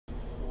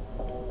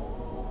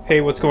Hey,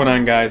 what's going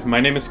on, guys?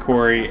 My name is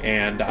Cory,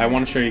 and I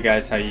want to show you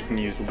guys how you can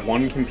use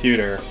one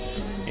computer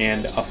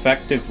and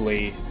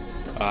effectively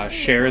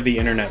share the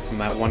internet from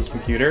that one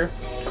computer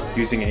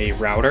using a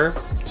router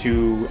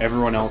to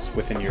everyone else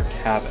within your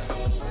cabin.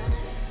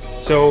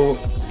 So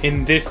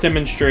in this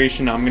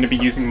demonstration, I'm going to be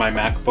using my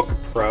MacBook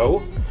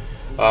Pro.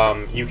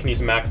 You can use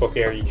a MacBook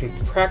Air. You can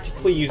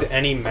practically use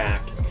any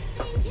Mac.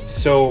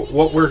 So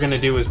what we're going to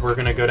do is we're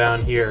going to go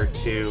down here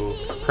to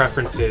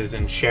Preferences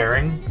and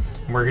Sharing.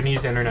 We're going to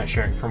use internet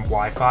sharing from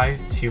Wi-Fi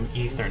to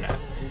Ethernet.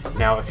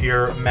 Now, if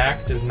your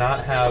Mac does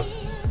not have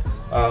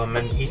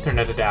an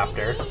Ethernet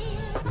adapter,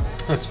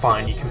 that's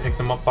fine. You can pick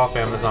them up off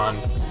Amazon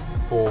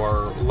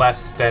for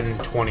less than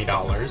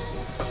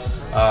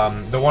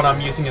 $20. The one I'm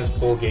using is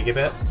full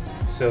gigabit,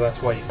 so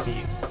that's why you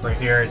see right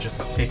here it just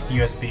takes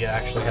USB. It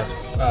actually has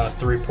a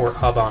 3-port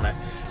hub on it.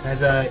 It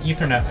has a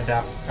Ethernet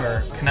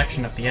adapter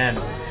connection at the end,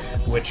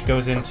 which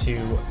goes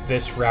into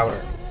this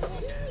router.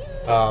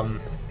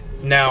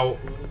 Now,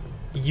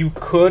 you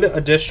could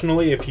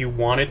additionally, if you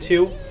wanted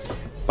to,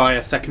 buy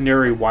a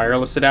secondary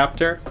wireless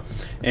adapter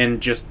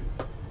and just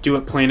do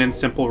it plain and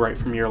simple right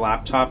from your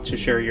laptop to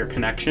share your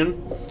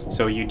connection.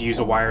 So you'd use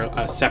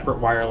a separate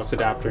wireless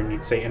adapter, and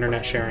you'd say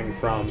internet sharing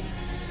from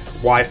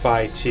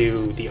Wi-Fi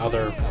to the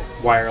other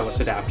wireless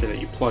adapter that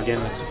you plug in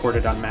that's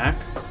supported on Mac.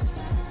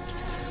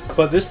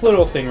 But this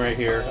little thing right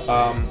here,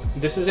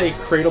 this is a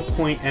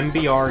Cradlepoint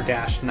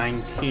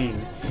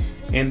MBR-19,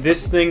 and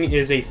this thing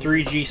is a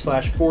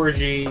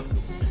 3G/4G,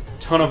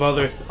 ton of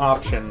other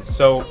options.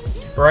 So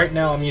right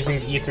now I'm using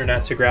the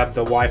Ethernet to grab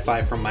the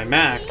Wi-Fi from my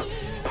Mac.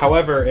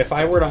 However, if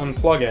I were to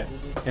unplug it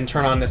and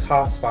turn on this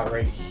hotspot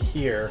right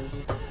here,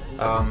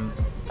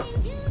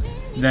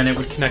 then it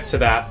would connect to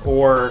that.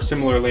 Or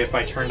similarly, if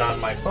I turned on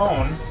my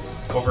phone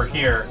over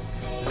here,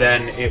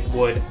 then it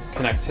would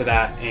connect to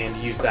that and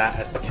use that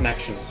as the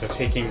connection. So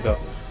taking the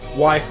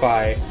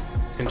Wi-Fi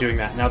and doing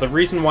that. Now, the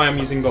reason why I'm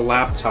using the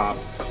laptop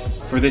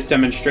for this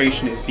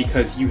demonstration is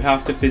because you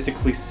have to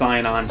physically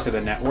sign on to the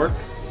network.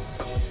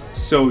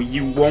 So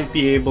you won't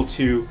be able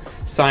to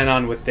sign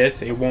on with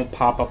this. It won't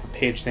pop up a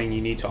page saying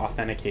you need to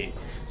authenticate.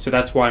 So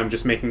that's why I'm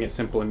just making it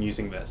simple and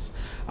using this.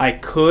 I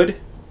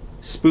could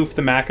spoof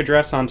the MAC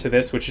address onto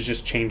this, which is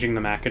just changing the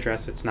MAC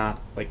address. It's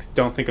not like,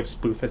 don't think of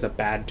spoof as a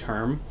bad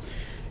term.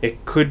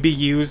 It could be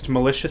used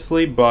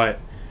maliciously, but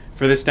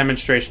for this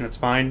demonstration it's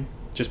fine.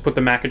 Just put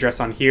the MAC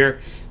address on here,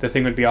 the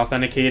thing would be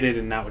authenticated,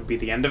 and that would be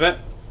the end of it.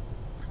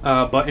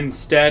 But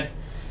instead,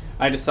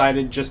 I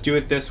decided just do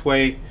it this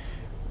way.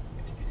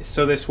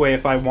 So this way,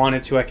 if I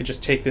wanted to, I could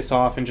just take this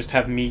off and just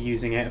have me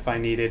using it if I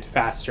needed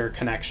faster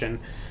connection,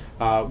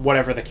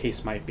 whatever the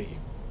case might be.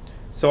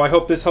 So I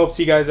hope this helps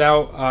you guys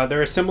out. There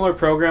are similar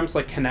programs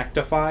like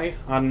Connectify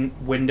on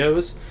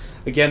Windows.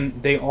 Again,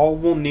 they all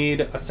will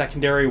need a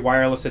secondary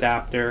wireless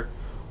adapter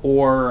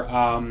or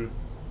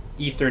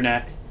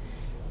Ethernet,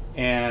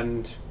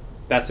 and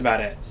that's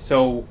about it.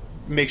 So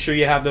make sure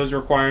you have those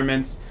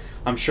requirements.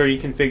 I'm sure you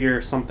can figure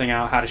something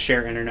out how to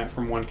share internet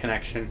from one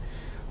connection.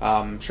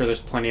 I'm sure there's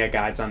plenty of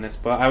guides on this,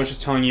 but I was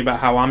just telling you about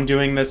how I'm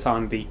doing this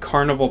on the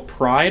Carnival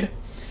Pride.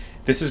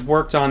 This has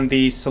worked on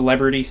the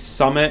Celebrity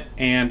Summit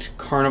and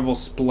Carnival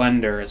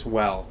Splendor as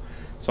well.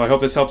 So I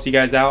hope this helps you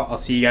guys out. I'll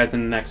see you guys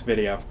in the next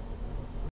video.